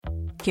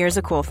Here's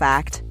a cool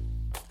fact.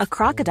 A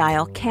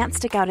crocodile can't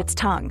stick out its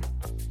tongue.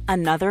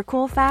 Another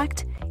cool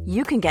fact,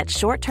 you can get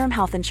short-term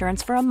health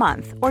insurance for a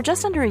month or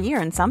just under a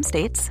year in some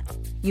states.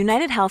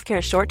 United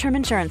Healthcare short-term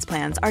insurance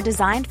plans are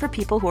designed for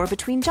people who are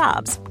between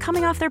jobs,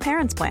 coming off their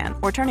parents' plan,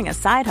 or turning a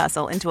side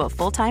hustle into a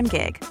full-time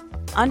gig.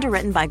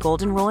 Underwritten by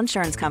Golden Rule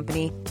Insurance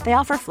Company, they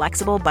offer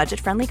flexible,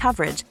 budget-friendly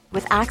coverage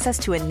with access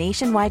to a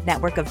nationwide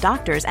network of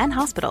doctors and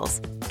hospitals.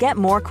 Get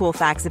more cool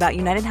facts about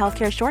United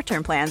Healthcare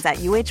short-term plans at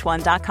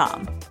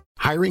uh1.com.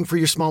 Hiring for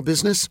your small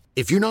business?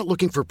 If you're not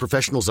looking for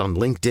professionals on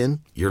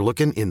LinkedIn, you're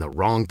looking in the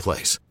wrong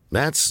place.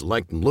 That's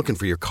like looking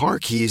for your car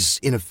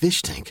keys in a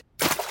fish tank.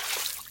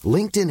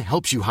 LinkedIn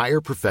helps you hire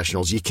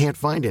professionals you can't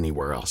find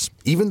anywhere else,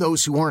 even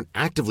those who aren't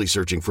actively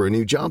searching for a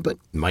new job but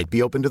might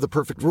be open to the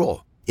perfect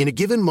role. In a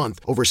given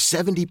month, over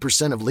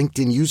 70% of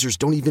LinkedIn users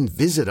don't even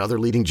visit other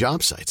leading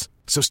job sites.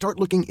 So start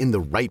looking in the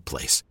right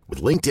place.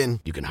 With LinkedIn,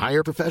 you can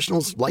hire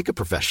professionals like a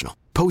professional.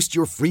 Post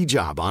your free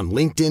job on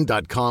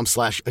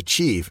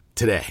linkedin.com/achieve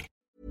today.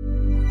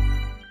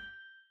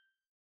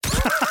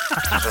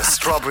 The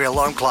Strawberry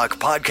Alarm Clock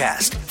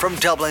Podcast from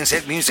Dublin's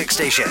hit music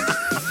station,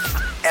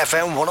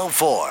 FM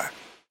 104.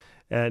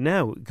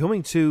 Now,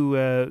 coming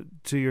to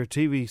your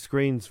TV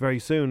screens very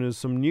soon is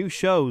some new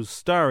shows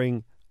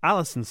starring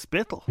Alison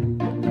Spittle.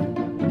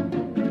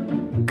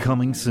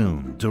 Coming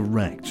soon,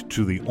 direct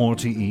to the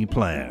RTE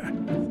player.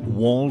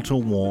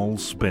 Wall-to-wall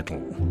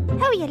Spittle.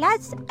 How are you,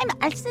 lads? I'm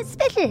Alison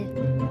Spittle.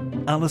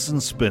 Alison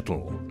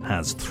Spittle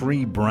has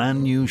 3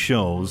 brand new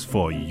shows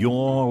for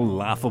your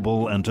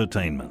laughable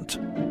entertainment.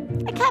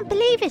 I can't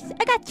believe it.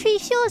 I got 3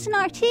 shows in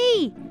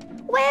RTE.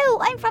 Wow,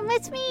 I'm from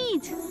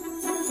Westmeath.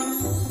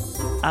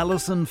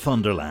 Alison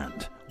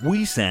Funderland.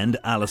 We send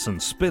Alison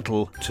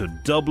Spittle to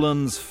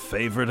Dublin's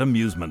favourite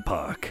amusement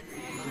park.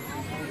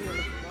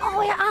 Oh,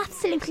 I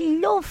absolutely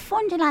love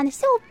Funderland. It's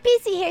so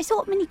busy here,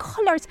 so many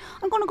colours.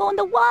 I'm going to go on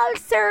the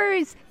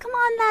waltzers. Come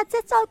on, lads,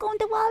 let's all go on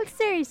the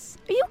waltzers.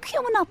 Are you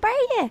queuing up, are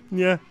you?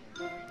 Yeah.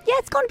 Yeah,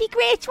 it's going to be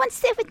great. You want to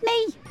sit with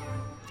me?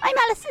 I'm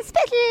Alison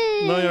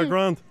Spittle. No, you're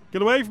grand.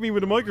 Get away from me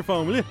with a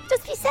microphone, will you?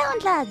 Just be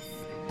sound, lads.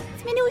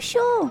 It's my new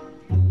show.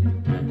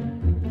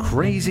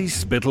 Crazy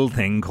Spittle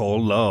Thing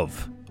Called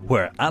Love,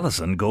 where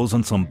Alison goes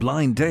on some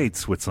blind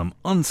dates with some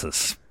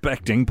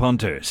unsuspecting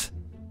punters.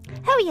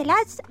 How are you,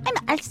 lads? I'm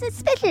Alison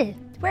Spittle.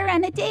 We're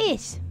on a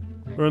date.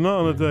 We're not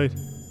on a date.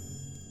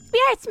 We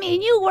are, it's me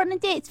and you. We're on a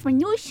date for a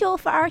new show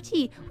for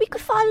RT. We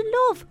could fall in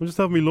love. I'm just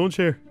having me lunch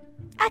here.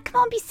 Ah,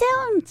 come on, be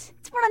sound.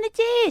 We're on a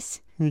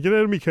date. Can you get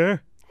out of my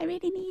car? I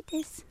really need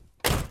this.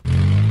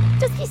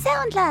 Just be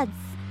sound, lads.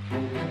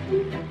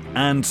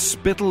 And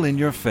Spittle in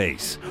Your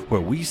Face, where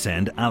we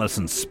send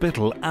Alison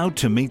Spittle out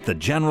to meet the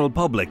general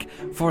public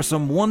for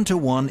some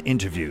one-to-one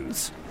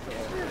interviews.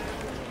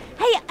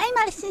 Hey, I'm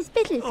Alison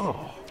Spittle.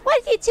 Oh.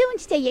 What are you doing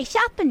today? You're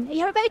shopping?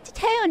 You're about to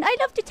town? I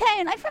love the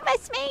town. I'm from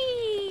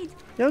Westmeath.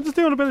 Yeah, I'm just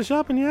doing a bit of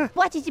shopping, yeah.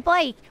 What did you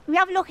buy? We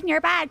have a look in your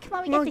bag. Come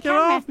on, we get the Get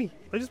camera. off me.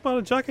 I just bought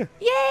a jacket.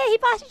 Yeah, he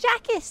bought a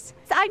jacket. So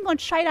I'm going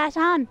to try that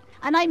on.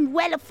 And I'm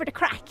well up for the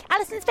crack.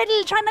 Alison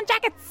Spittle trying on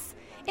jackets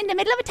in the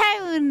middle of a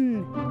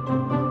town.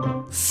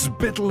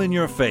 Spittle in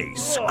Your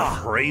Face,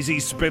 Crazy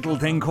Spittle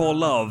Thing Called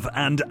Love,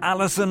 and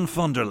Alison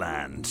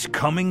Funderland.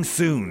 Coming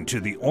soon to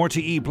the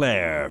RTE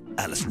player.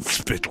 Alison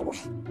Spittle.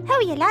 How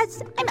are you,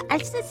 lads? I'm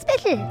Alison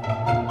Spittle.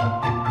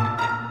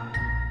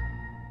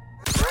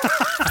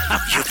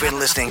 You've been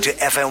listening to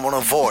FM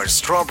 104's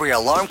Strawberry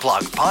Alarm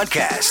Clock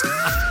Podcast.